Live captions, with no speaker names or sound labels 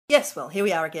Yes, well, here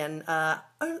we are again. An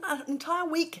entire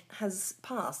week has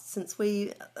passed since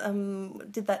we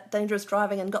did that dangerous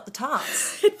driving and got the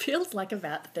tarts. It feels like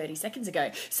about 30 seconds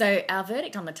ago. So our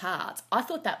verdict on the tarts, I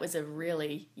thought that was a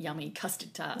really yummy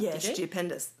custard tart. Yeah, Did you?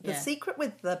 stupendous. The Yeah. secret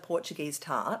with the Portuguese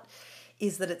tart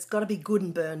is that it's got to be good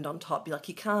and burned on top. Like,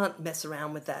 you can't mess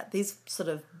around with that. These sort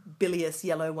of bilious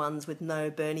yellow ones with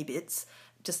no burny bits,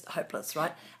 just hopeless,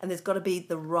 right? And there's got to be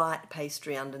the right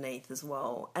pastry underneath as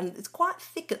well. And it's quite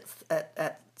thick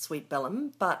at Sweet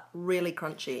Bellum, but really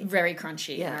crunchy. Very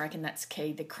crunchy. Yeah. And I reckon that's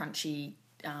key, the crunchy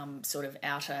sort of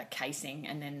outer casing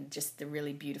and then just the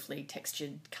really beautifully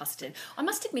textured custard. I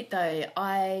must admit, though,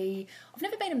 I've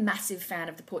never been a massive fan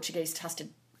of the Portuguese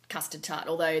custard tart,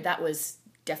 although that was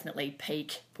definitely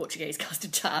peak Portuguese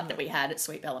custard tart that we had at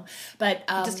Sweet Bellum. But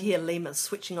You just hear Lima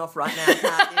switching off right now,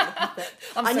 can't you?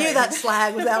 I knew sorry. that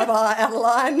slag was out of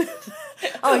line.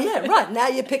 Oh, yeah, right. Now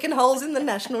you're picking holes in the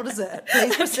national dessert.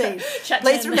 Please proceed.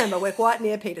 Please remember, we're quite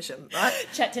near Petersham, right?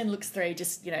 Chat 10 Looks 3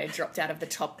 just, dropped out of the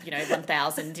top,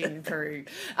 1,000 in Peru,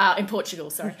 in Portugal,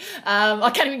 sorry.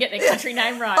 I can't even get their country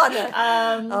name right.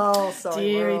 I know.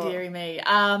 Sorry. Deary me.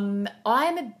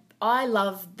 I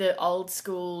love the old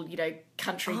school,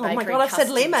 country bakery. Oh my God, I've said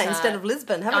custard Lima tart. instead of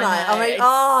Lisbon, haven't I know, I? it's-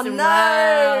 oh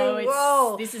no!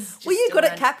 wow, Whoa! this is just Were you good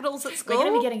at around- capitals at school? We're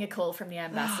going to be getting a call from the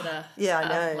ambassador Yeah, I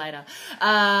know. later.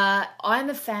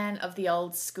 I'm a fan of the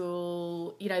old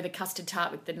school, the custard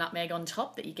tart with the nutmeg on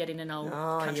top that you get in an old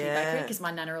country bakery, because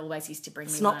my nana always used to bring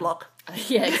me Snot one. block.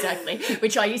 Yeah, exactly.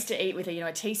 Which I used to eat with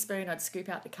a teaspoon. I'd scoop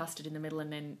out the custard in the middle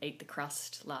and then eat the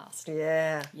crust last.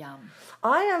 Yeah. Yum.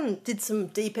 I did some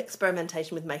deep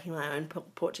experimentation with making my own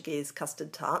Portuguese custard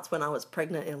tarts when I was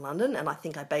pregnant in London, and I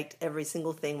think I baked every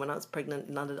single thing when I was pregnant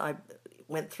in London. I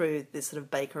went through this sort of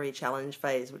bakery challenge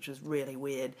phase, which was really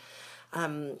weird.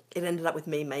 It ended up with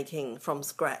me making from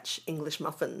scratch English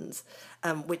muffins,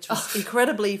 which was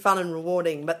incredibly fun and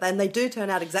rewarding. But then they do turn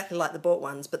out exactly like the bought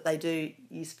ones, but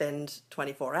you spend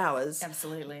 24 hours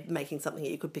Absolutely making something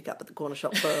that you could pick up at the corner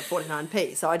shop for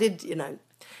 49p. So I did,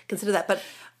 consider that. But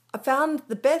I found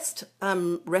the best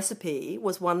recipe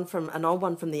was an old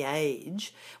one from The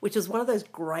Age, which was one of those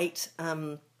great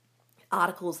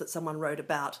articles that someone wrote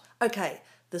about,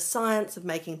 the science of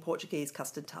making Portuguese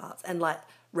custard tarts and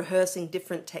rehearsing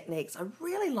different techniques. I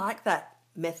really like that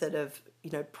method of,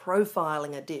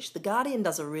 profiling a dish. The Guardian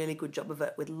does a really good job of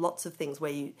it with lots of things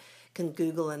where you can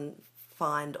Google and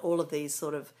find all of these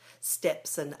sort of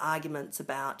steps and arguments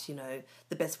about,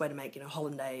 the best way to make,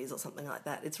 hollandaise or something like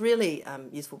that. It's really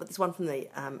useful. But this one from The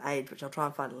Age, which I'll try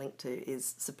and find a link to,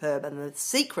 is superb. And the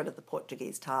secret of the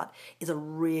Portuguese tart is a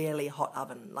really hot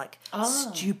oven,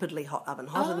 stupidly hot oven,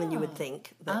 hotter than you would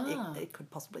think that it could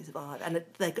possibly survive. And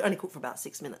they only cook for about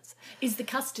 6 minutes. Is the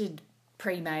custard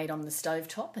pre-made on the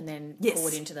stovetop and then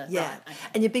poured into the... Yeah, right, okay.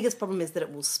 And your biggest problem is that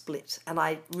it will split. And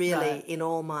I really, in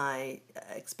all my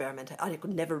experimentation, I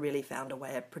could never really found a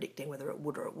way of predicting whether it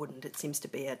would or it wouldn't. It seems to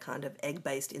be a kind of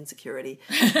egg-based insecurity.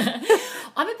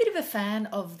 I'm a bit of a fan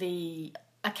of the...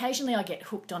 Occasionally I get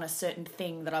hooked on a certain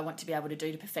thing that I want to be able to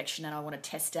do to perfection and I want to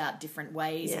test out different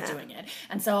ways of doing it.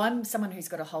 And so I'm someone who's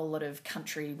got a whole lot of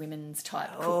country women's type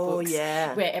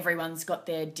cookbooks where everyone's got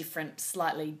their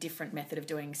slightly different method of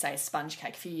doing, say, a sponge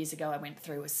cake. A few years ago I went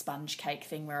through a sponge cake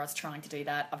thing where I was trying to do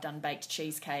that. I've done baked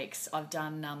cheesecakes. I've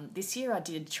done, this year I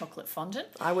did chocolate fondant.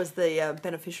 I was the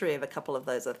beneficiary of a couple of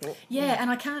those, I think. Yeah,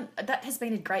 and that has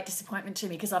been a great disappointment to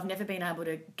me because I've never been able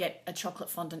to get a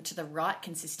chocolate fondant to the right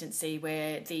consistency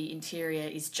where the interior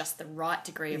is just the right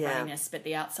degree of runniness, but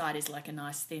the outside is like a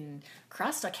nice thin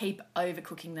crust. I keep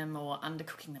overcooking them or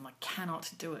undercooking them. I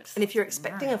cannot do it. And if you're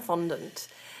expecting a fondant,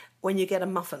 when you get a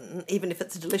muffin, even if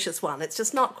it's a delicious one, it's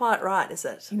just not quite right, is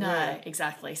it? No,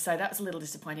 exactly. So that was a little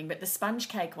disappointing. But the sponge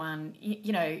cake one,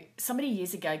 somebody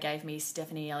years ago gave me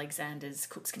Stephanie Alexander's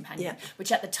Cook's Companion,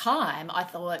 which at the time I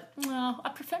thought, well, I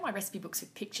prefer my recipe books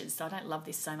with pictures, so I don't love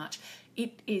this so much.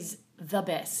 It is the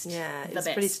best. Yeah, the it's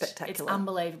best. pretty spectacular. It's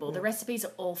unbelievable. The recipes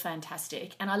are all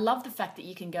fantastic. And I love the fact that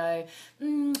you can go,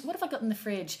 what have I got in the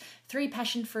fridge? 3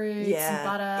 passion fruits and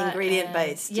butter. Ingredient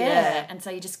based. Yeah. And so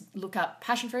you just look up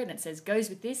passion fruit and it says goes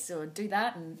with this or do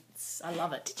that, and I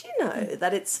love it. Did you know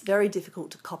that it's very difficult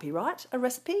to copyright a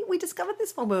recipe? We discovered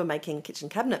this when we were making Kitchen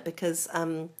Cabinet because,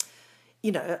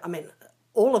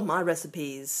 all of my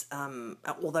recipes,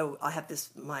 although I have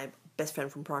my best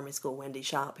friend from primary school, Wendy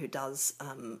Sharp, who does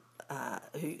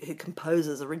who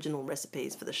composes original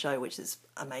recipes for the show, which is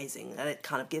amazing, and it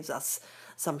kind of gives us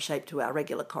some shape to our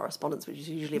regular correspondence, which is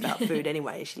usually about food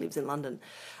anyway. She lives in London,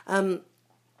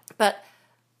 but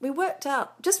we worked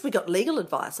out, we got legal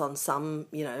advice on some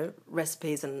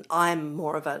recipes, and I'm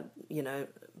more of a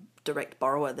direct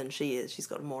borrower than she is. She's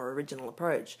got a more original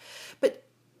approach. But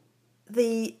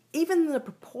even the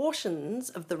proportions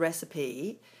of the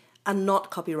recipe are not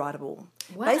copyrightable.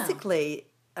 Wow. Basically,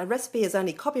 a recipe is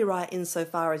only copyright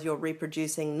insofar as you're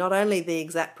reproducing not only the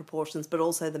exact proportions but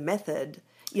also the method,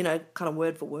 kind of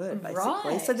word for word,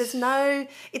 basically. Right. So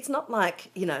it's not like,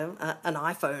 an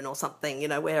iPhone or something,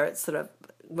 where it's sort of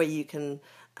where you can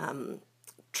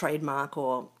trademark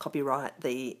or copyright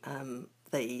the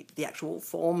actual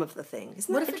form of the thing.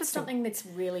 Isn't What that if it's something that's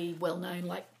really well known,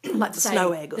 like the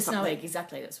snow egg or the something? snow egg,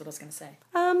 exactly. That's what I was going to say.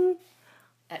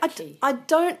 I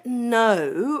don't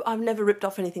know. I've never ripped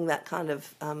off anything that kind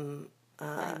of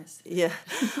Famous. yeah.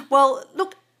 Well,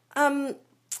 look, I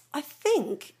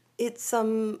think it's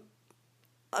that's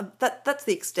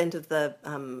the extent of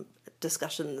the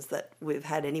discussions that we've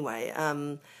had anyway.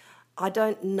 I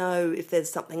don't know if there's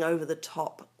something over the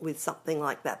top with something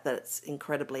like that that's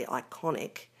incredibly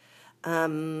iconic.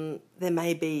 There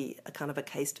may be a kind of a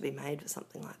case to be made for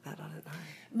something like that. I don't know.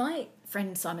 My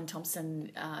friend Simon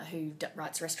Thompson, who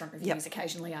writes restaurant reviews,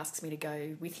 occasionally asks me to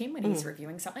go with him when he's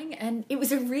reviewing something. And it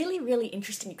was a really, really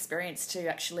interesting experience to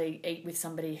actually eat with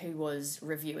somebody who was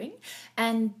reviewing.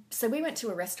 And so we went to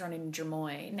a restaurant in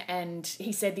Drummoyne, and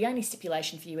he said, the only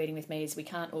stipulation for you eating with me is we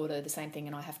can't order the same thing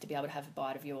and I have to be able to have a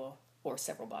bite of your... or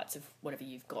several bites of whatever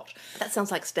you've got. That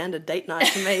sounds like standard date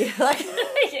night to me.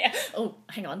 Yeah. Oh,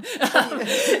 hang on.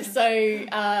 So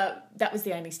that was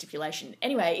the only stipulation.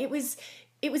 Anyway, it was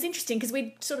interesting because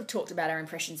we sort of talked about our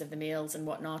impressions of the meals and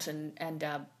whatnot, and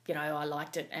I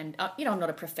liked it, and I'm not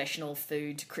a professional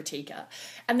food critiquer.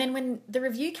 And then when the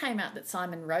review came out that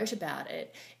Simon wrote about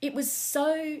it, it was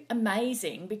so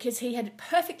amazing because he had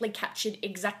perfectly captured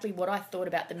exactly what I thought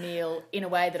about the meal in a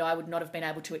way that I would not have been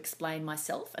able to explain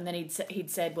myself. And then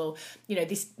he'd said, well,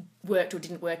 this worked or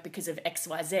didn't work because of X,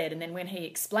 Y, Z. And then when he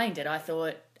explained it, I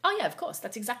thought, oh yeah, of course,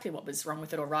 that's exactly what was wrong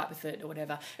with it or right with it or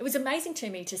whatever. It was amazing to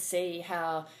me to see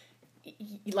how,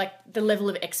 like, the level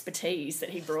of expertise that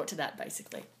he brought to that,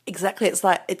 basically. Exactly. It's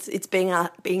like it's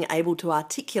being able to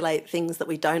articulate things that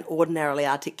we don't ordinarily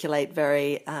articulate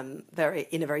very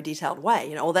in a very detailed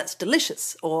way. Oh, that's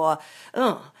delicious, or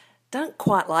don't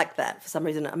quite like that for some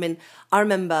reason. I mean, I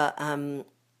remember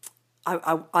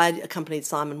I accompanied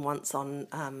Simon once on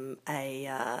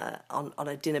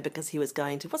a dinner because he was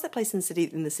going to, what's that place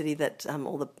in the city that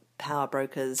all the power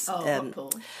brokers?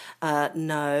 Rockpool.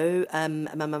 No.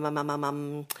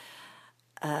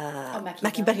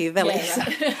 Machiavelli. Yeah,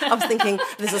 right. I was thinking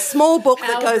there's a small book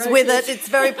that Power goes with brokers. it. It's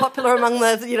very popular among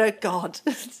the, God,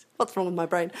 what's wrong with my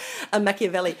brain?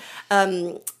 Machiavelli.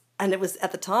 And it was,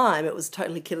 at the time, it was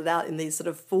totally kitted out in these sort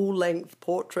of full-length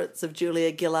portraits of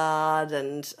Julia Gillard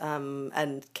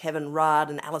and Kevin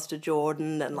Rudd and Alistair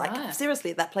Jordan. And,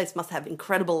 seriously, that place must have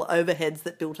incredible overheads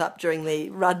that built up during the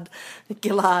Rudd,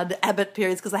 Gillard, Abbott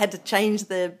periods because they had to change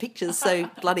the pictures so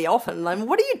bloody often. Like,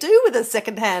 what do you do with a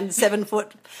second-hand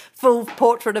 7-foot full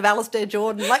portrait of Alistair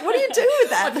Jordan? Like, what do you do with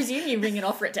that? I presume you ring and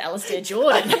offer it to Alistair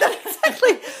Jordan.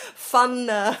 Exactly. Fun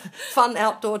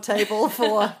outdoor table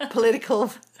for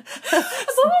political...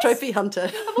 trophy hunter.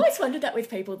 I've always wondered that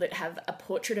with people that have a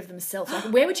portrait of themselves.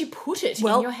 Like, where would you put it in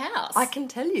your house? I can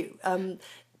tell you.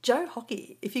 Joe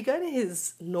Hockey, if you go to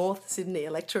his North Sydney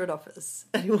electorate office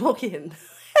and you walk in,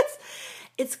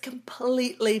 it's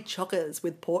completely chockers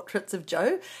with portraits of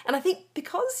Joe. And I think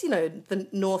because, the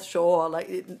North Shore, like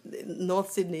in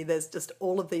North Sydney, there's just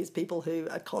all of these people who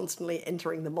are constantly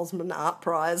entering the Mosman Art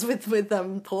Prize with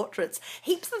portraits.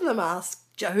 Heaps of them ask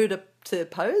Joe to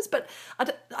pose, but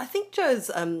I think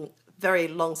Joe's very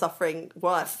long-suffering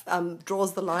wife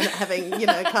draws the line at having,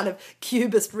 kind of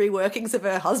cubist reworkings of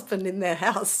her husband in their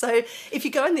house. So if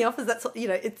you go in the office, that's,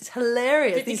 it's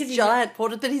hilarious, these giant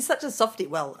portraits. But he's such a softie,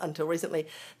 well, until recently,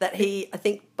 that he, I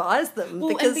think, buys them.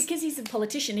 Well, and because he's a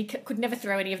politician, he could never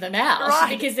throw any of them out.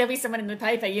 Right. Because there'll be someone in the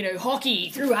paper, Hockey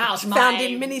threw out my... Found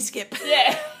in miniskip.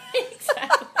 Yeah,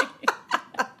 exactly.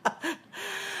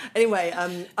 Anyway,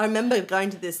 I remember going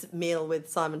to this meal with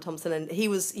Simon Thompson, and he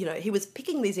was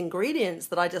picking these ingredients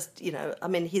that I just,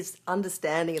 his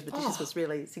understanding of the dishes was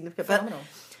really significant. Phenomenal.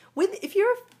 But if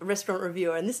you're a restaurant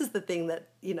reviewer, and this is the thing that,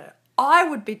 I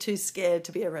would be too scared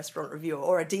to be a restaurant reviewer,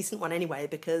 or a decent one anyway,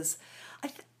 because I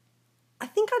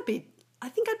think I'd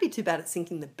be too bad at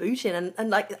sinking the boot in,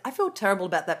 and I feel terrible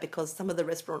about that because some of the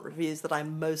restaurant reviews that I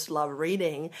most love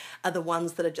reading are the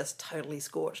ones that are just totally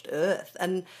scorched earth.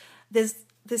 And there's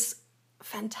this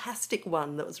fantastic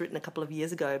one that was written a couple of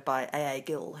years ago by AA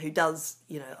Gill, who does,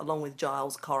 along with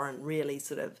Giles Corrin, really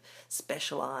sort of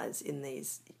specialise in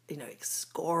these,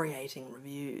 excoriating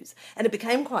reviews. And it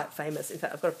became quite famous. In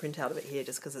fact, I've got a print out of it here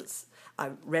just because I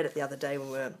read it the other day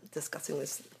when we were discussing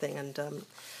this thing, and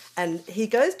And he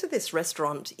goes to this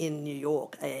restaurant in New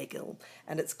York, AA Gill,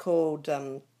 and it's called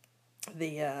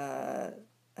the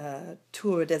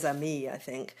Tour des Amis, I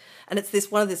think. And it's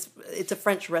it's a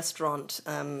French restaurant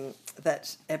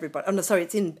that everybody... Oh, no, sorry,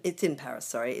 it's in Paris,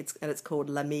 sorry. It's called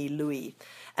L'Ami Louis.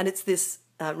 And it's this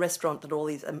restaurant that all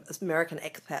these American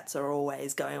expats are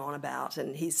always going on about.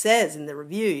 And he says in the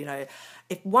review,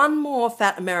 if one more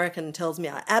fat American tells me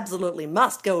I absolutely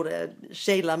must go to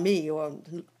Chez L'Ami or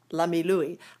L'Ami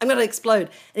Louis, I'm going to explode.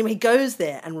 Anyway, he goes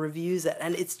there and reviews it.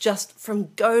 And it's just from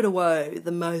go to woe,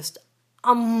 the most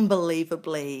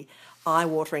unbelievably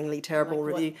eye-wateringly terrible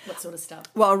review. What sort of stuff?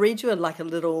 Well, I'll read you a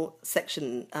little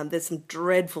section. There's some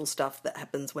dreadful stuff that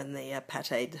happens when the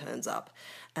pate turns up.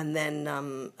 And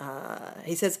then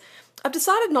he says, I've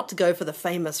decided not to go for the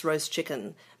famous roast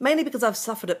chicken, mainly because I've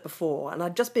suffered it before, and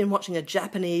I've just been watching a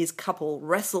Japanese couple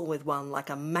wrestle with one like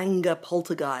a manga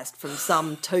poltergeist from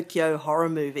some Tokyo horror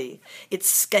movie. Its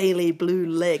scaly blue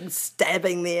legs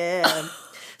stabbing the air.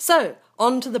 So,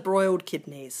 on to the broiled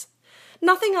kidneys.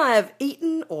 Nothing I have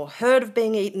eaten or heard of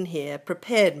being eaten here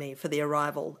prepared me for the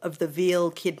arrival of the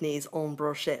veal kidneys en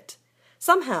brochette.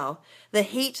 Somehow, the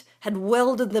heat had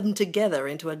welded them together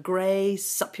into a grey,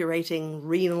 suppurating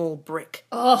renal brick.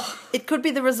 Oh. It could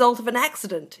be the result of an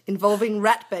accident involving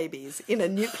rat babies in a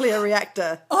nuclear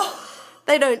reactor. Oh.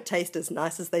 They don't taste as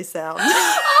nice as they sound.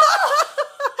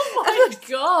 Oh my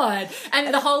God.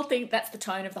 And the whole thing, that's the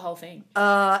tone of the whole thing.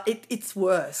 It's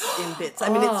worse in bits. I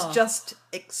mean, it's just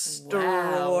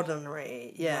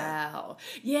extraordinary. Wow. Yeah. Wow.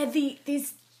 Yeah,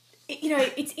 there's...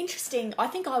 it's interesting. I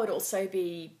think I would also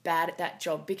be bad at that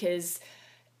job because,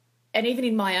 and even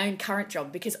in my own current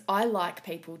job, because I like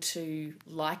people to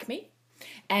like me.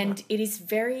 And it is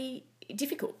very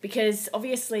difficult because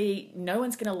obviously no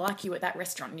one's going to like you at that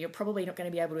restaurant and you're probably not going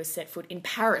to be able to set foot in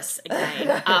Paris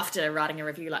again after writing a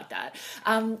review like that.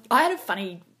 I had a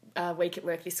funny week at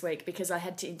work this week because I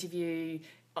had to interview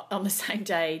on the same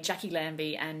day Jackie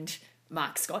Lambie and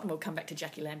Mark Scott, and we'll come back to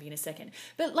Jackie Lambie in a second.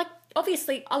 But,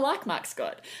 obviously, I like Mark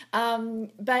Scott,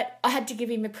 but I had to give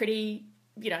him a pretty,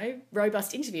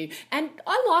 robust interview. And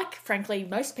I like, frankly,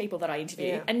 most people that I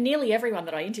interview, and nearly everyone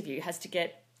that I interview has to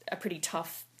get a pretty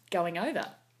tough going over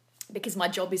because my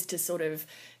job is to sort of,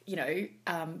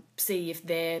 see if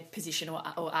their position or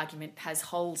argument has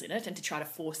holes in it and to try to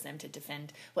force them to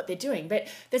defend what they're doing. But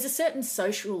there's a certain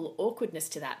social awkwardness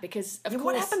to that because, of course...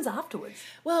 What happens afterwards?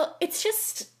 Well, it's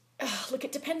just... Look,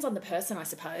 it depends on the person, I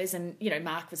suppose. And,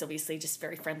 Mark was obviously just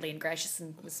very friendly and gracious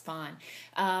and was fine.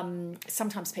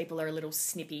 Sometimes people are a little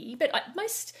snippy, but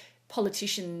most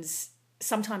politicians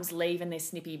sometimes leave and they're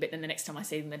snippy, but then the next time I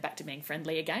see them, they're back to being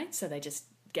friendly again. So they just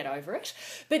get over it.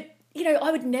 But,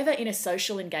 I would never in a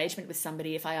social engagement with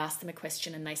somebody, if I asked them a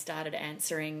question and they started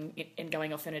answering it and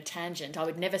going off on a tangent, I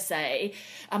would never say,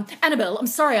 Annabelle, I'm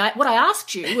sorry, what I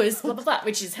asked you was blah, blah, blah,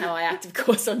 which is how I act, of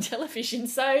course, on television.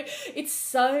 So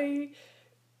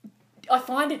I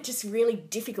find it just really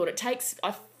difficult. It takes,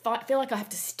 I feel like I have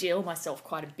to steel myself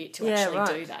quite a bit to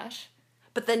actually do that.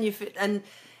 But then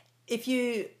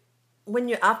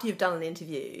after you've done an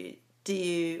interview,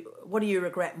 what do you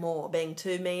regret more, being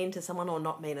too mean to someone or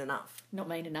not mean enough? Not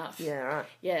mean enough. Yeah, right.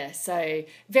 Yeah, so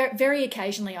very, very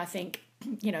occasionally I think,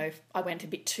 I went a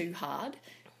bit too hard,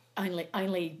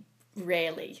 only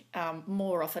rarely.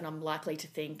 More often I'm likely to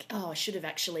think, I should have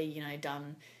actually,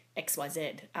 done X, Y,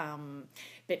 Z.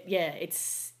 But yeah,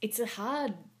 it's a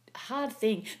hard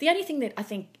thing. The only thing that I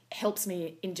think helps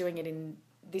me in doing it in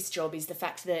this job is the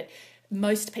fact that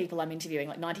most people I'm interviewing,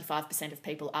 95% of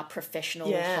people, are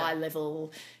professional,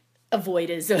 high-level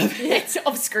avoiders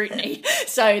of scrutiny.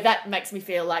 So that makes me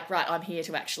feel like, right, I'm here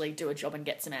to actually do a job and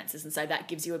get some answers. And so that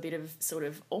gives you a bit of sort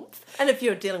of oomph. And if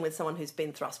you're dealing with someone who's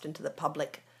been thrust into the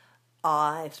public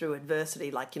eye through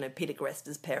adversity, like, Peter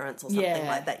Greste's parents or something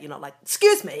like that, you're not like,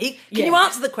 excuse me, can you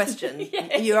answer the question?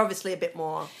 You're obviously a bit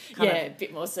more... a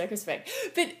bit more circumspect.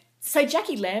 But... So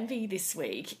Jackie Lambie this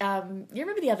week, you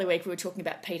remember the other week we were talking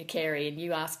about Peter Carey and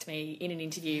you asked me in an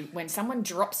interview, when someone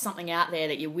drops something out there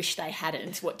that you wish they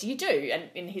hadn't, what do you do? And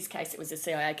in his case, it was a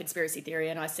CIA conspiracy theory.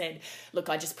 And I said, look,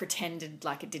 I just pretended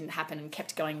like it didn't happen and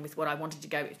kept going with what I wanted to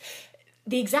go with.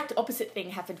 The exact opposite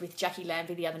thing happened with Jackie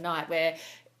Lambie the other night, where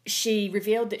she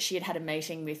revealed that she had had a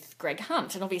meeting with Greg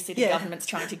Hunt, and obviously the government's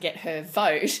trying to get her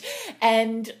vote.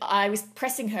 And I was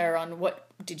pressing her on what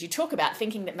did you talk about,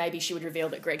 thinking that maybe she would reveal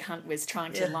that Greg Hunt was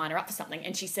trying to line her up for something.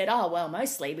 And she said,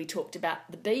 mostly we talked about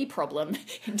the bee problem.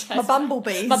 My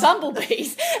bumblebees. My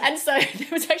bumblebees. And so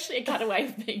there was actually a cutaway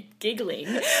of me giggling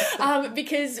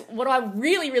because what I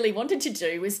really, really wanted to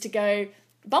do was to go,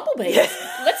 bumblebees,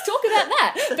 let's talk about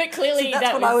that. But clearly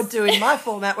that's what I would do in my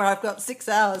format, where I've got 6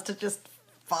 hours to just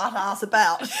fart ass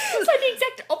about. So the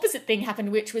exact opposite thing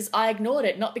happened, which was I ignored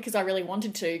it, not because I really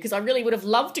wanted to, because I really would have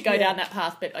loved to go down that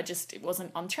path, but it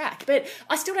wasn't on track. But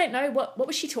I still don't know, what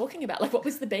was she talking about? Like, what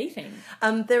was the bee thing?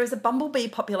 There is a bumblebee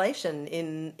population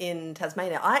in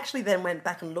Tasmania. I actually then went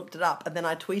back and looked it up, and then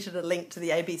I tweeted a link to the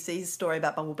ABC's story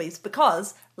about bumblebees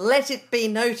because, let it be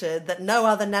noted that no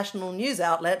other national news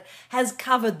outlet has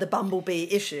covered the bumblebee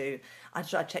issue. I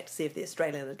checked to see if the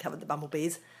Australian had covered the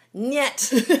bumblebees.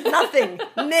 Nyet. Nothing.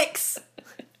 Nix.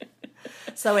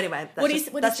 So anyway,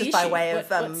 that's just by way of...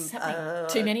 what's happening?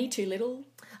 Too many? Too little?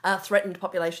 Threatened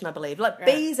population, I believe. Like,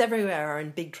 bees everywhere are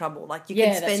in big trouble. Like, you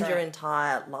can spend your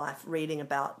entire life reading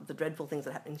about the dreadful things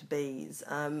that are happening to bees.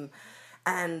 And,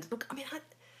 look, I mean,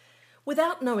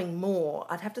 without knowing more,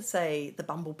 I'd have to say the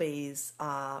bumblebees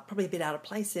are probably a bit out of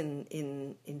place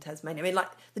in Tasmania. I mean,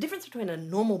 like, the difference between a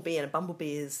normal bee and a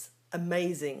bumblebee is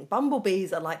amazing.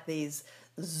 Bumblebees are like these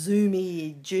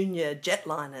zoomy junior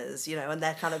jetliners, and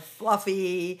they're kind of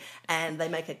fluffy and they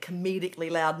make a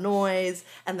comedically loud noise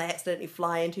and they accidentally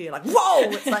fly into you like, whoa!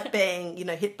 It's like being,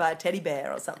 hit by a teddy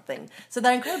bear or something. So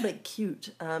they're incredibly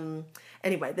cute.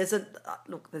 Anyway, there's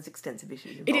extensive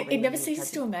issues involving It never ceases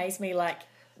to amaze me, like,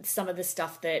 some of the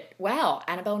stuff that, wow,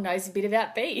 Annabelle knows a bit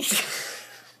about bees.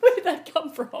 Where did that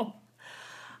come from?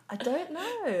 I don't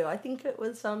know. I think it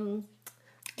was...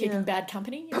 Keeping bad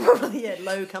company? Probably,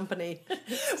 low company.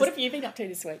 What have you been up to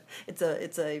this week?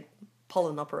 It's a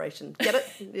pollen operation. Get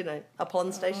it? A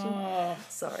pollen station. Oh.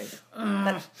 Sorry.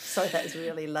 That is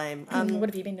really lame. What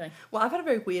have you been doing? Well, I've had a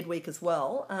very weird week as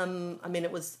well.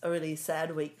 It was a really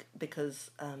sad week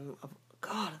because,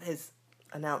 there's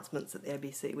announcements at the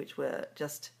ABC which were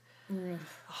just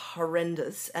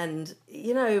horrendous. And,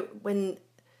 when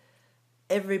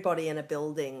everybody in a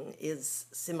building is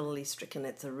similarly stricken,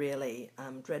 it's a really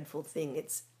dreadful thing.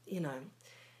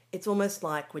 It's almost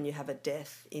like when you have a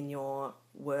death in your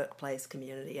workplace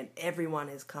community and everyone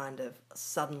is kind of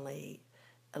suddenly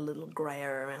a little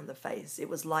greyer around the face. It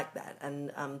was like that.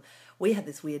 And we had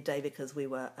this weird day because we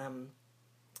were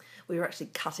actually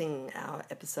cutting our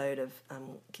episode of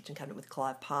Kitchen Cabinet with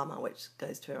Clive Palmer, which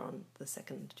goes to her on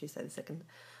Tuesday the 2nd.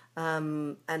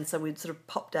 And so we'd sort of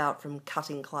popped out from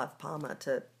cutting Clive Palmer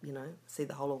to, see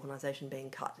the whole organisation being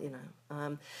cut,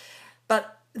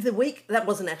 But the week, that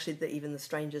wasn't actually even the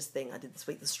strangest thing I did this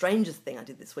week. The strangest thing I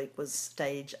did this week was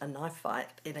stage a knife fight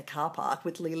in a car park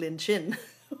with Lee-Lin Chin.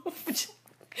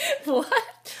 What?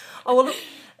 Oh, well, look,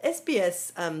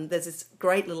 SBS, there's this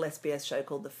great little SBS show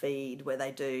called The Feed where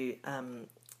they do...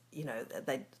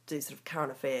 they do sort of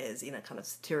current affairs in a kind of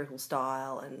satirical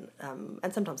style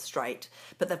and sometimes straight,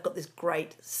 but they've got this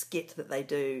great skit that they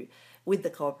do with the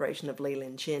cooperation of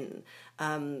Lee-Lin Chin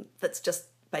that's just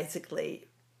basically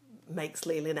makes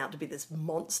Lee-Lin out to be this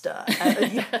monster.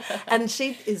 And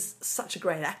she is such a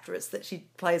great actress that she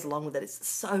plays along with it. It's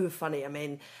so funny. I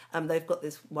mean, they've got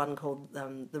this one called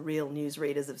The Real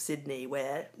Newsreaders of Sydney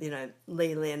where,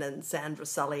 Lee-Lin and Sandra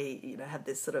Sully, have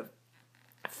this sort of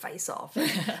face off,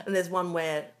 and there's one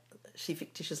where she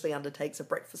fictitiously undertakes a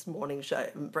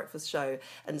breakfast show,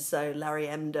 and so Larry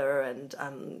Emder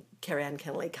and Kerry Ann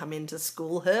Kennelly come in to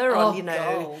school her on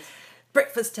gold.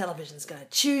 Breakfast television's going to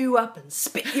chew you up and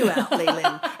spit you out,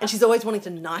 Lee-Lin. And she's always wanting to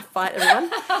knife fight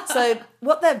everyone. So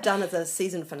what they've done as a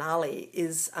season finale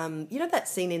is, that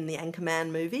scene in the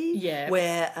Anchorman movie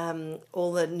where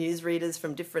all the newsreaders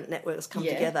from different networks come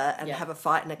together and have a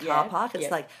fight in a car park? It's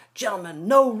like, gentlemen,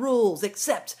 no rules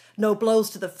except no blows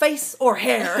to the face or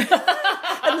hair.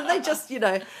 And then they just,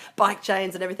 bike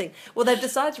chains and everything. Well, they've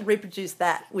decided to reproduce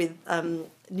that with...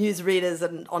 newsreaders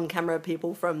and on-camera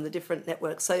people from the different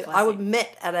networks. So classic. I was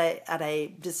met at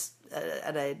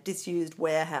a disused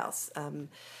warehouse.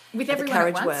 With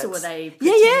everyone at once, or were they...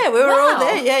 Yeah, we were all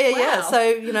there. Yeah.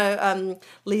 So,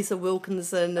 Lisa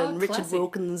Wilkinson and Richard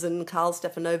Wilkins and Carl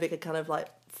Stefanovic are kind of like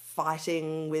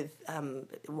fighting with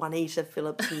Juanita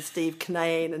Phillips and Steve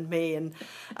Kinane and me and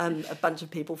a bunch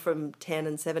of people from 10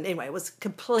 and 7. Anyway, it was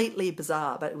completely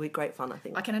bizarre, but it was great fun, I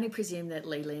think. I can only presume that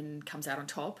Lee-Lin comes out on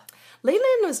top.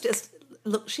 Lee-Lin was just...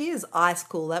 Look, she is ice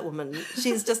cool, that woman.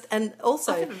 She's just... And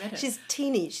also, she's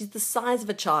teeny. She's the size of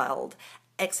a child,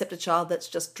 except a child that's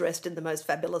just dressed in the most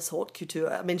fabulous haute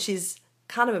couture. I mean, she's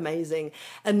kind of amazing.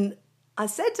 And I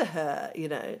said to her,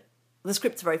 the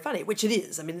script's very funny, which it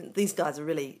is. I mean, these guys are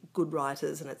really good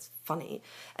writers and it's funny.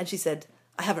 And she said,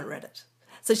 I haven't read it.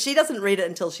 So she doesn't read it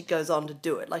until she goes on to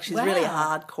do it. Like, she's really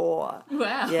hardcore.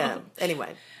 Wow. Yeah.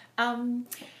 Anyway.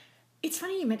 It's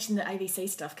funny you mentioned the ABC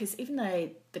stuff, because even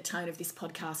though the tone of this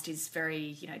podcast is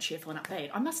very, cheerful and upbeat,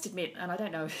 I must admit, and I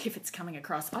don't know if it's coming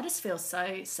across, I just feel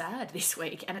so sad this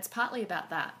week. And it's partly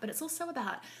about that, but it's also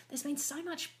about there's been so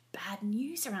much bad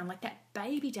news around, like that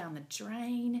baby down the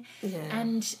drain. Yeah.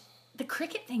 And the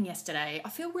cricket thing yesterday, I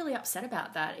feel really upset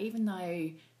about that, even though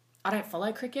I don't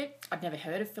follow cricket. I'd never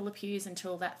heard of Phillip Hughes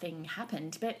until that thing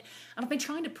happened. And I've been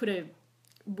trying to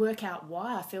work out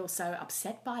why I feel so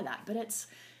upset by that. But it's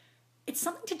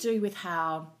something to do with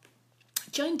how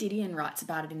Joan Didion writes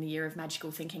about it in The Year of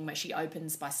Magical Thinking, where she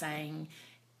opens by saying,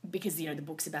 because, the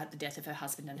book's about the death of her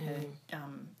husband and her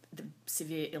the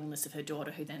severe illness of her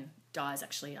daughter, who then dies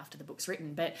actually after the book's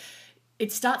written. But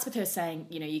it starts with her saying,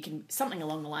 you can, something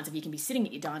along the lines of, you can be sitting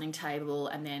at your dining table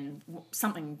and then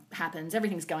something happens,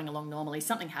 everything's going along normally,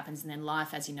 something happens, and then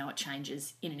life as you know it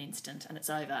changes in an instant and it's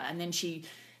over. And then she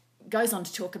goes on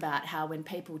to talk about how when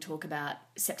people talk about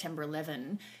September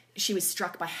 11, she was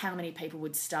struck by how many people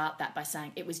would start that by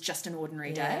saying it was just an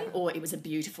ordinary day or it was a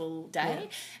beautiful day.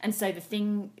 Yeah. And so the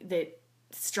thing that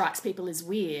strikes people as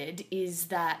weird is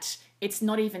that it's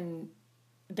not even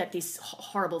that this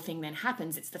horrible thing then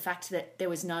happens, it's the fact that there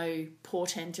was no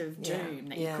portent of doom,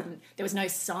 that you couldn't, there was no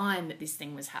sign that this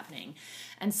thing was happening.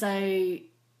 And so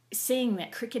seeing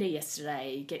that cricketer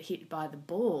yesterday get hit by the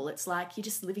ball, it's like you're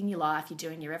just living your life, you're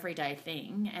doing your everyday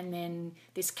thing, and then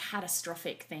this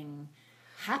catastrophic thing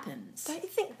happens. Don't you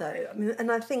think, though? I mean,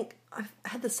 and I think I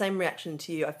had the same reaction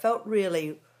to you. I felt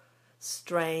really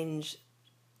strange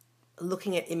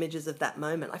looking at images of that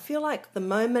moment. I feel like the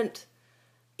moment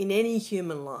in any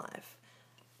human life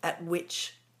at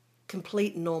which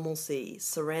complete normalcy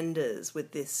surrenders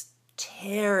with this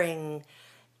tearing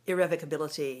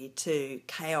irrevocability to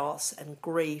chaos and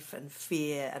grief and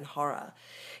fear and horror,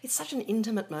 it's such an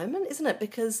intimate moment, isn't it?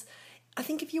 Because I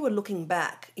think if you were looking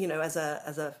back, as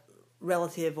a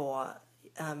relative or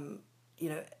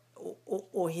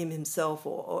or him himself,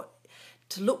 or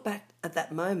to look back at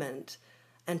that moment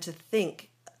and to think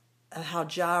of how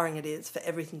jarring it is for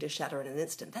everything to shatter in an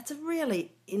instant, that's a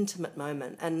really intimate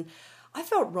moment. And I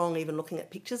felt wrong even looking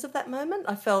at pictures of that moment.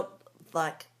 I felt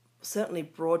like certainly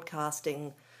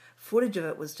broadcasting footage of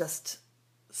it was just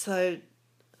so,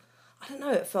 I don't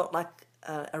know, it felt like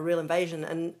a real invasion.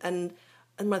 And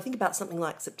when I think about something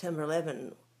like September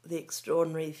 11, the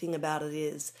extraordinary thing about it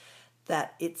is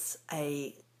that it's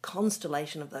a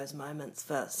constellation of those moments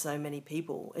for so many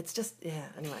people. It's just,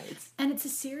 anyway. It's a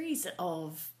series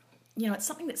of, it's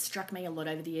something that struck me a lot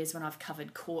over the years when I've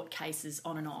covered court cases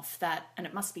on and off, and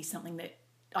it must be something that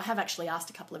I have actually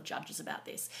asked a couple of judges about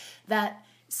this, that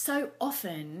so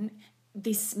often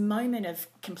this moment of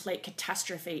complete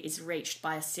catastrophe is reached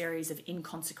by a series of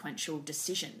inconsequential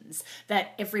decisions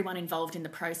that everyone involved in the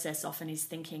process often is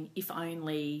thinking, if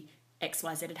only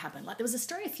XYZ had happened. Like, there was a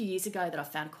story a few years ago that I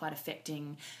found quite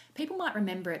affecting. People might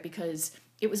remember it because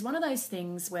it was one of those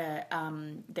things where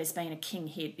there's been a king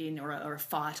hit in or a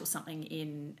fight or something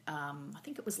in, I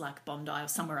think it was like Bondi or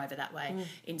somewhere over that way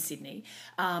in Sydney.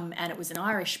 And it was an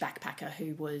Irish backpacker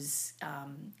who was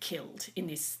killed in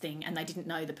this thing, and they didn't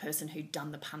know the person who'd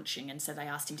done the punching, and so they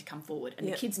asked him to come forward. And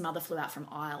the kid's mother flew out from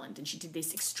Ireland, and she did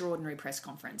this extraordinary press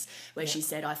conference where she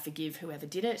said, I forgive whoever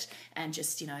did it, and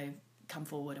just, come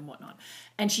forward and whatnot.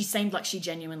 And she seemed like she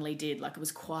genuinely did, like it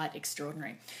was quite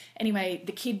extraordinary. Anyway,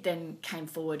 the kid then came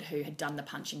forward who had done the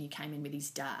punching. He came in with his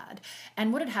dad.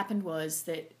 And what had happened was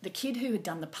that the kid who had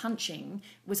done the punching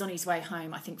was on his way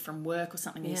home, I think from work or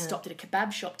something. He stopped at a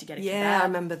kebab shop to get a kebab. Yeah, I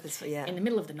remember this, in the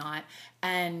middle of the night.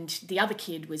 And the other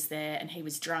kid was there and he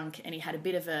was drunk and he had a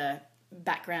bit of a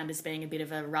background as being a bit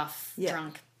of a rough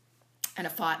drunk. And a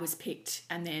fight was picked,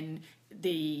 and then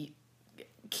the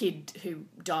kid who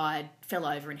died fell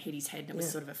over and hit his head, and it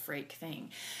was sort of a freak thing.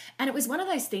 And it was one of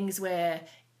those things where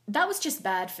that was just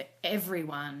bad for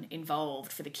everyone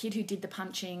involved, for the kid who did the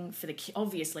punching,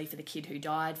 obviously for the kid who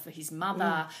died, for his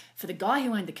mother, for the guy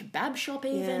who owned the kebab shop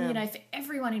even, for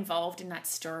everyone involved in that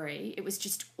story. It was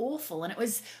just awful. And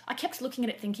I kept looking at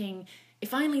it thinking,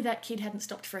 if only that kid hadn't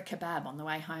stopped for a kebab on the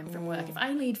way home from work. If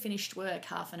only he'd finished work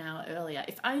half an hour earlier.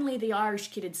 If only the Irish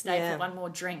kid had stayed for one more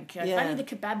drink. If only the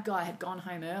kebab guy had gone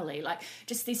home early. Like,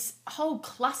 just this whole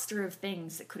cluster of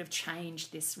things that could have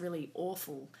changed this really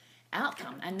awful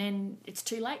outcome. And then it's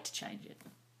too late to change it.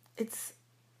 It's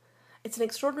an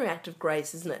extraordinary act of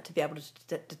grace, isn't it, to be able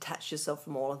to detach yourself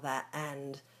from all of that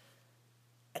and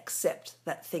accept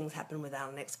that things happen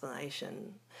without an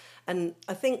explanation. And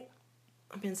I think,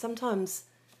 sometimes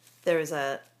there is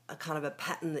a kind of a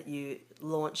pattern that you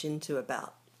launch into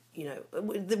about,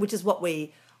 which is what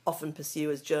we often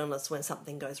pursue as journalists when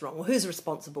something goes wrong. Well, who's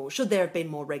responsible? Should there have been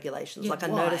more regulations? I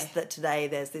noticed that today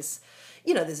there's this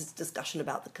discussion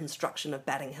about the construction of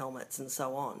batting helmets and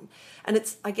so on. And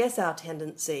it's, I guess,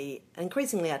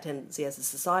 increasingly our tendency as a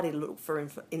society to look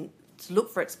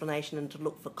for explanation and to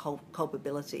look for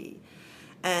culpability.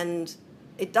 And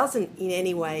it doesn't in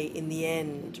any way, in the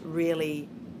end, really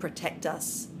protect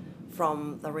us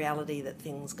from the reality that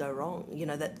things go wrong. You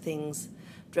know, that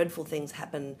dreadful things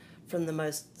happen from the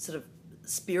most sort of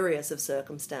spurious of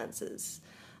circumstances.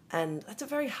 And that's a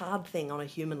very hard thing on a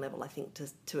human level, I think,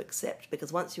 to accept,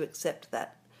 because once you accept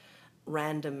that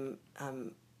random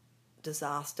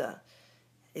disaster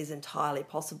is entirely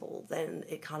possible, then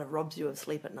it kind of robs you of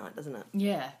sleep at night, doesn't it?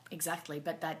 Yeah, exactly.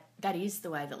 But that is the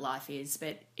way that life is,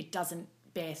 but it doesn't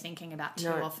bear thinking about too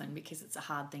often, because it's a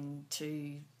hard thing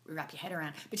to wrap your head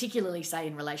around, particularly, say,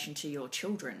 in relation to your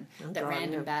children,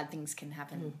 random bad things can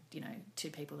happen, you know, to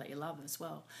people that you love as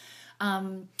well.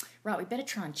 Right, we better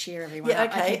try and cheer everyone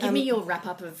up. Okay, give me your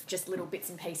wrap-up of just little bits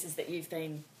and pieces that you've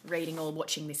been reading or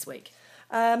watching this week.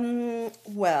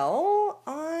 Well,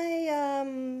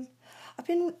 I've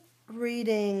been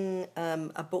reading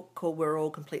a book called We're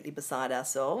All Completely Beside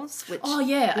Ourselves. Which,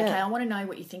 okay, I want to know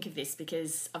what you think of this,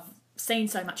 because I've seen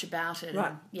so much about it.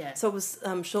 Right. And, so it was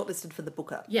shortlisted for the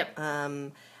Booker. Yep.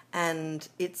 And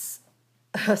it's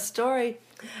a story.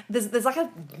 There's like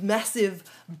a massive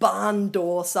barn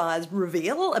door sized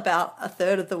reveal about a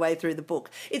third of the way through the book.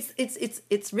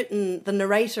 It's written. The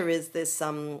narrator is this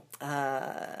a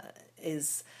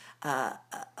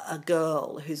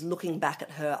girl who's looking back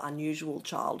at her unusual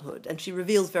childhood, and she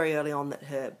reveals very early on that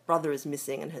her brother is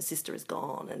missing and her sister is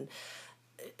gone, and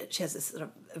she has this sort of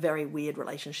very weird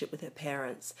relationship with her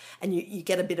parents, and you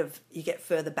get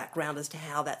further background as to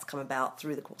how that's come about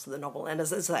through the course of the novel. And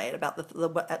as I say, at about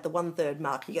at the 1/3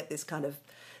 mark, you get this kind of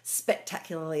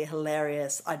spectacularly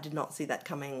hilarious, I did not see that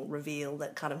coming reveal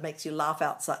that kind of makes you laugh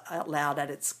out loud at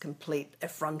its complete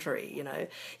effrontery, you know,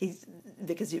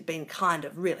 because you've been kind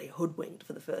of really hoodwinked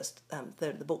for the first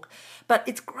third of the book. But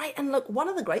it's great, and look, one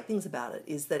of the great things about it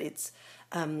is that it's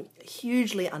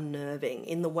hugely unnerving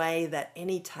in the way that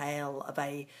any tale of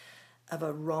a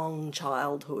wrong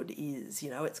childhood is.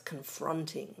 You know, it's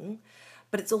confronting,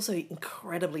 but it's also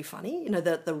incredibly funny. You know,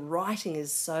 the writing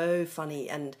is so funny,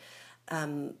 and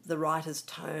the writer's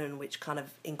tone, which kind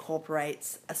of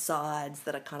incorporates asides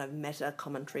that are kind of meta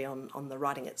commentary on the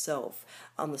writing itself,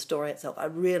 on the story itself. I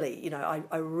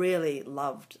really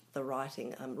loved the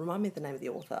writing. Remind me of the name of the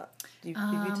author. You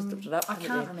just looked it up? I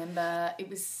can't remember. It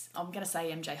was, I'm going to say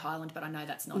MJ Highland, but I know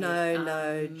that's not it.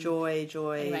 No, Joy.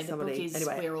 Anyway, Somebody. The book is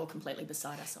We're All Completely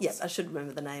Beside Ourselves. Yes, I should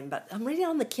remember the name, but I'm reading it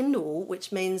on the Kindle,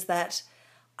 which means that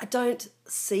I don't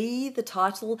see the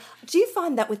title. Do you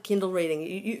find that with Kindle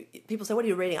reading? People say, what are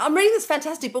you reading? I'm reading this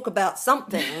fantastic book about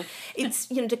something. It's,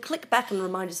 you know, to click back and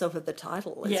remind yourself of the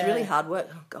title. It's really hard work.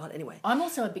 Oh, God, anyway. I'm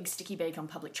also a big sticky beak on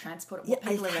public transport.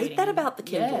 I hate that about the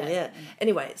Kindle,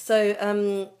 Anyway,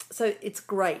 so it's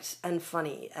great and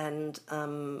funny, and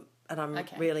I'm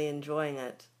really enjoying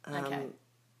it. So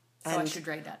I should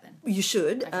read that then? You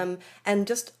should. Okay. And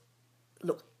just,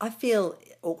 look, I feel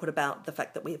awkward about the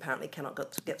fact that we apparently cannot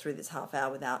get through this half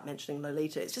hour without mentioning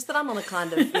Lolita. It's just that I'm on a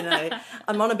kind of, you know,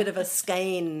 I'm on a bit of a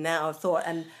skein now of thought.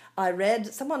 And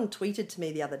someone tweeted to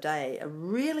me the other day a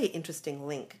really interesting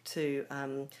link to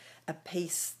a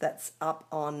piece that's up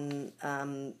on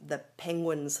the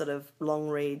Penguin sort of long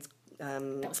reads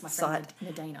that was my friend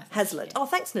Nadine, I think. Hazlitt. Yeah. Oh,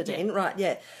 thanks, Nadine. Yeah. Right,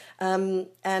 yeah.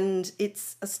 And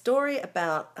it's a story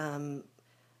about,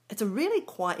 it's a really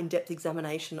quite in-depth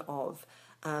examination of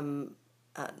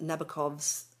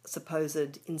Nabokov's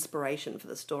supposed inspiration for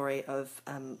the story of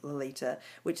Lolita,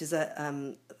 which is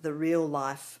the real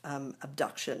life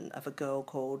abduction of a girl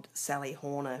called Sally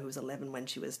Horner, who was 11 when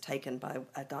she was taken by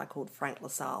a guy called Frank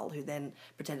LaSalle, who then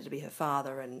pretended to be her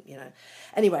father. And, you know,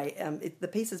 anyway, the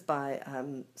piece is by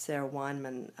Sarah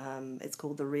Weinman. It's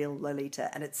called The Real Lolita,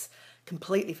 and it's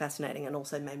completely fascinating, and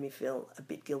also made me feel a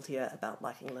bit guiltier about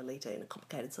liking Lolita in a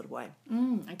complicated sort of way.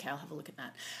 Okay, I'll have a look at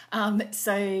that.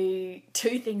 So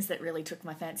 2 things that really took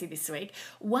my fancy this week.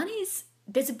 One is,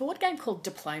 there's a board game called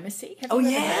Diplomacy. Have you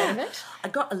ever heard of it? I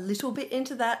got a little bit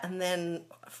into that, and then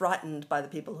frightened by the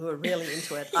people who are really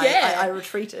into it, I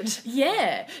retreated.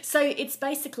 Yeah. So it's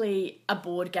basically a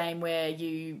board game where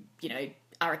you know,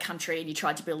 are a country and you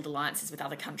try to build alliances with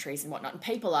other countries and whatnot. And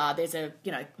there's a,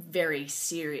 you know, very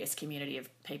serious community of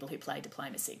people who play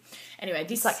diplomacy. Anyway,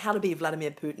 it's like how to be Vladimir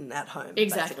Putin at home.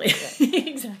 Exactly. Yeah.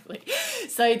 Exactly.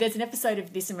 So there's an episode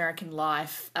of This American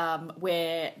Life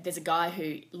where there's a guy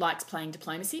who likes playing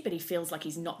diplomacy, but he feels like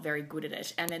he's not very good at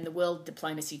it. And then the World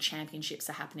Diplomacy Championships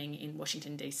are happening in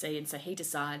Washington, D.C. And so he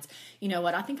decides, you know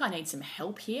what, I think I need some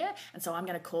help here. And so I'm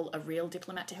going to call a real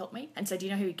diplomat to help me. And so do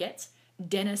you know who he gets?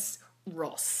 Dennis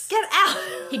Ross. Get out!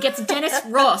 He gets Dennis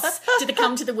Ross to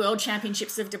come to the World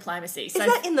Championships of Diplomacy. So, is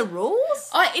that in the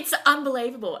rules? It's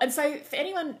unbelievable. And so for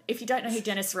anyone, if you don't know who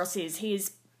Dennis Ross is, he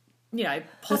is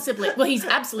possibly, well, he's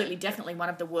absolutely definitely one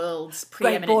of the world's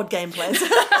Great board game players.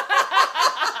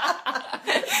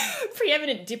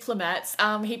 preeminent diplomats.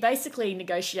 He basically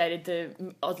negotiated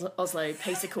the Oslo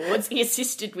Peace Accords. He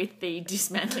assisted with the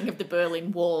dismantling of the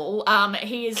Berlin Wall.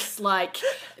 He is like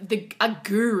a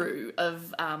guru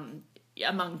of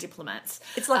among diplomats.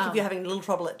 It's like if you're having a little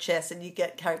trouble at chess and you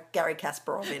get Gary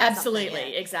Kasparov in.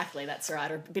 Absolutely, exactly, that's right.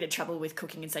 Or a bit of trouble with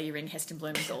cooking and say you're in Heston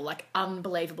Blumenthal. Like,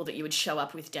 unbelievable that you would show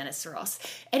up with Dennis Ross.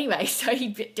 Anyway, so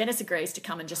Dennis agrees to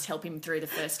come and just help him through the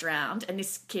first round, and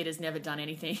this kid has never done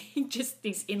anything.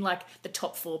 He's in like the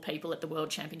top 4 people at the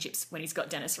World Championships when he's got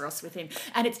Dennis Ross with him,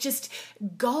 and it's just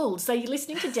gold. So you're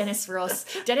listening to Dennis Ross.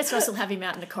 Dennis Ross will have him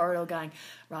out in the corridor going,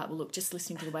 right, well, look, just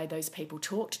listening to the way those people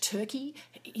talked. Turkey,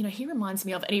 he reminds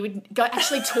me of, and he would go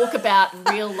actually talk about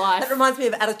real life. That reminds me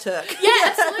of Ataturk. Yeah,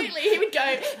 absolutely. He would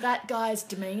go, that guy's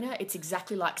demeanour, it's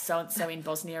exactly like so-and-so in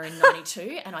Bosnia in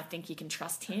 92, and I think you can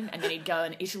trust him. And then he'd go,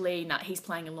 in Italy, no, he's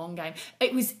playing a long game.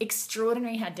 It was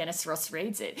extraordinary how Dennis Ross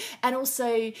reads it. And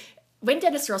also, when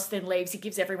Dennis Ross then leaves, he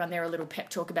gives everyone there a little pep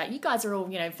talk about, you guys are all,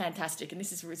 fantastic, and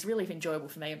this is really enjoyable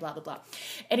for me, and blah, blah, blah.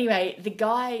 Anyway,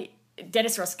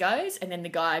 Dennis Ross goes, and then the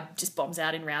guy just bombs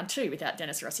out in round 2 without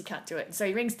Dennis Ross. He can't do it. And so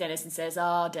he rings Dennis and says,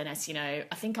 oh, Dennis, I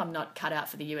think I'm not cut out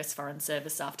for the US Foreign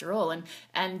Service after all.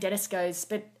 And Dennis goes,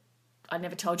 but I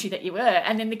never told you that you were.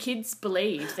 And then the kids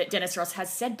believe that Dennis Ross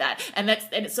has said that. And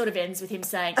it sort of ends with him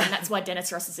saying, and that's why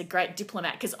Dennis Ross is a great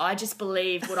diplomat, because I just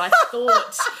believed what I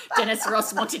thought Dennis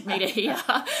Ross wanted me to hear.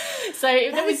 So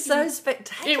it was so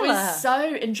spectacular. It was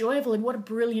so enjoyable, and what a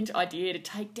brilliant idea to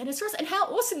take Dennis Ross, and how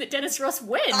awesome that Dennis Ross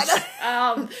went.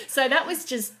 So that was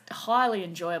just highly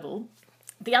enjoyable.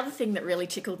 The other thing that really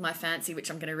tickled my fancy, which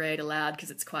I'm going to read aloud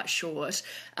because it's quite short,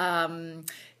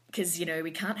 because,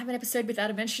 we can't have an episode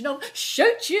without a mention of show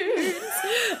tunes.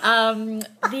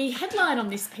 The headline on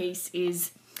this piece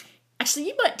is...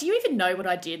 Actually, do you even know what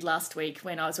I did last week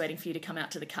when I was waiting for you to come out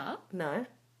to the car? No.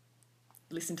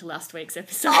 Listen to last week's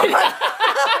episode. Are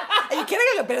you kidding?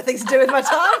 I got better things to do with my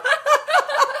time.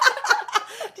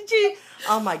 Did you?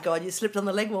 Oh, my God, you slipped on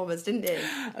the leg warmers, didn't you?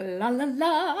 La, la,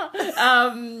 la.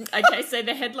 Okay, so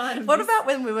the headline of What about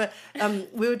when we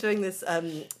were doing this...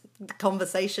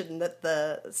 conversation at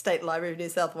the State Library of New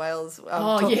South Wales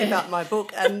talking about my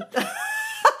book, and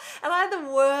and I had the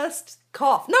worst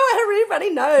cough. No, I had a really runny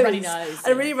nose. I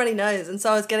had a really runny nose, and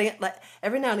so I was getting it like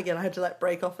every now and again. I had to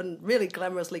break off and really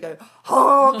glamorously go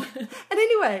honk. And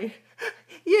anyway,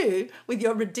 you with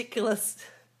your ridiculous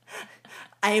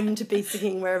aim to be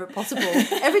singing wherever possible.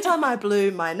 Every time I blew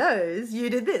my nose,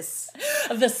 you did this.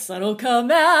 The sun will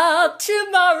come out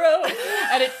tomorrow,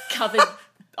 and it covered.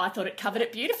 I thought it covered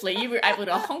it beautifully. You were able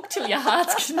to honk till your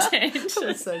heart's content. That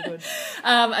was so good.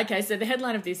 Okay, so the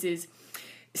headline of this is,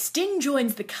 Sting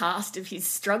joins the cast of his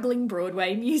struggling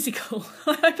Broadway musical.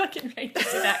 I hope I can read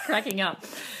this without cracking up.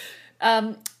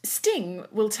 Sting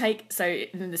will take... So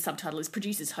then the subtitle is,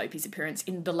 producers hope his appearance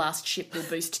in The Last Ship will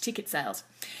boost ticket sales.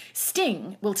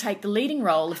 Sting will take the leading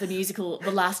role of the musical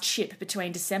The Last Ship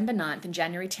between December 9th and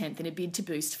January 10th in a bid to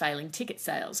boost failing ticket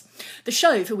sales. The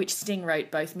show, for which Sting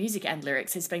wrote both music and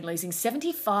lyrics, has been losing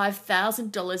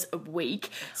 $75,000 a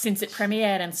week since it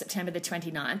premiered on September the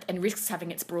 29th and risks having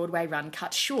its Broadway run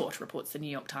cut short, reports the New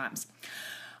York Times.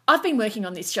 I've been working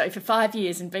on this show for 5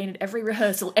 years and been at every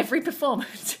rehearsal, every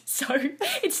performance. So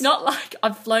it's not like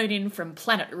I've flown in from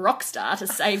planet Rockstar to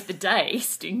save the day,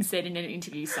 Sting said in an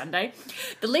interview Sunday.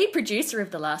 The lead producer of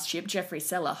The Last Ship, Jeffrey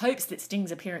Seller, hopes that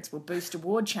Sting's appearance will boost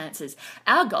award chances.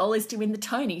 Our goal is to win the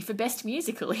Tony for Best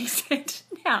Musical, he said.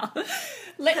 Now,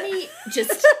 let me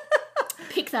just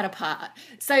pick that apart.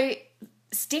 So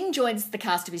Sting joins the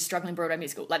cast of his struggling Broadway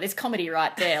musical. Like, there's comedy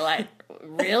right there. Like,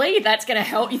 really? That's going to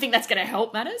help? You think that's going to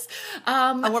help matters?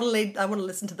 I want to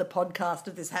listen to the podcast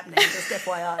of this happening, just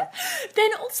FYI.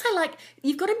 Then also, like,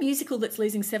 you've got a musical that's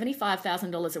losing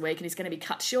 $75,000 a week and is going to be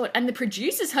cut short, and the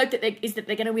producers hope that they're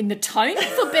going to win the Tony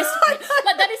for Best... Like,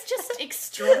 that is just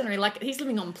extraordinary. Like, he's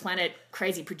living on planet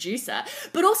crazy producer.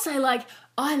 But also, like,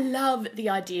 I love the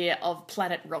idea of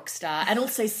Planet Rockstar, and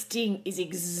also Sting is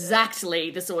exactly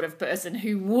the sort of person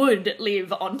who would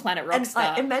live on Planet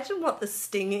Rockstar. And imagine what the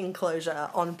Sting enclosure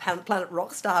on Planet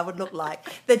Rockstar would look like.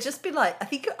 There'd just be like,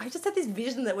 I just had this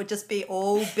vision that would just be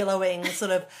all billowing,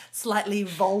 sort of slightly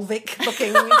vulvic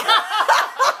looking,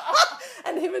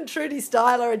 and him and Trudy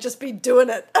Styler would just be doing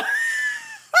it.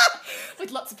 With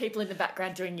with lots of people in the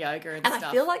background doing yoga and And stuff.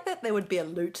 I feel like that there would be a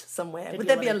lute somewhere. Would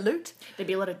there be a lute? There'd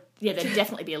be a lot of... Yeah, there'd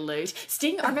definitely be a lute.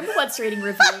 Sting, I remember once reading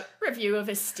a review of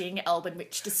a Sting album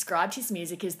which described his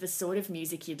music as the sort of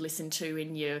music you'd listen to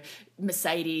in your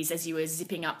Mercedes as you were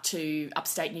zipping up to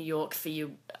upstate New York for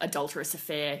your adulterous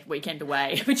affair weekend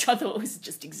away, which I thought was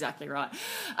just exactly right.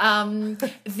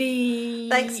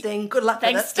 Thanks, Sting. Good luck with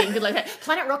it. Thanks, Sting. Good luck with it.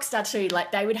 Planet Rockstar too,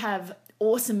 like they would have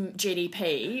awesome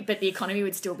GDP, but the economy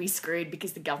would still be screwed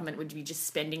because the government would be just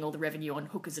spending all the revenue on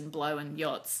hookers and blow and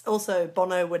yachts. Also,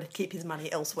 Bono would keep his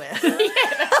money elsewhere. Yeah,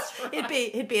 that's right.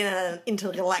 He'd be in an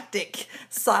intergalactic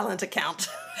silent account.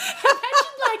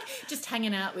 Imagine just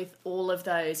hanging out with all of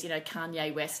those,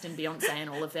 Kanye West and Beyonce and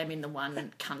all of them in the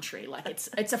one country. Like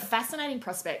it's a fascinating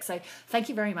prospect. So thank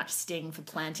you very much, Sting, for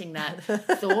planting that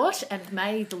thought, and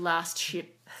may the last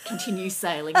ship continue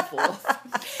sailing forth.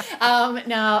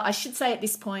 Now, I should say at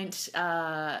this point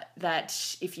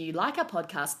that if you like our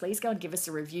podcast, please go and give us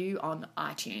a review on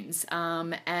iTunes.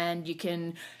 And you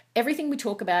can... Everything we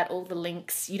talk about, all the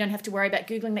links, you don't have to worry about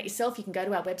Googling that yourself. You can go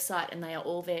to our website and they are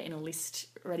all there in a list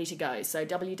ready to go. So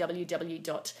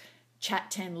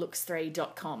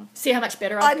www.chat10looks3.com. See how much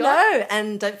better I've got? I know,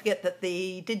 and don't forget that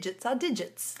the digits are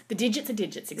digits. The digits are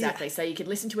digits, exactly. Yeah. So you can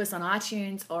listen to us on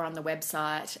iTunes or on the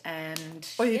website, and...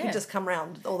 Or you can just come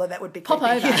round, although that would be pop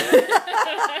creepy. over.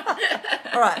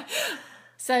 All right.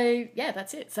 So, yeah,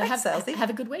 that's it. So Thanks, have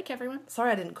a good week, everyone.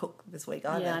 Sorry I didn't cook this week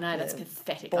either. Yeah, I know, that's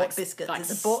pathetic. Bought biscuits.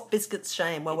 It's a bought biscuits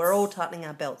shame. Well, we're all tightening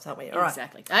our belts, aren't we? All right.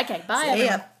 Exactly. Okay, bye,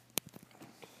 everyone. Ya.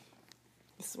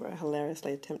 This is where I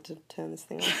hilariously attempt to turn this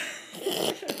thing on.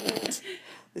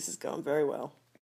 This is going very well.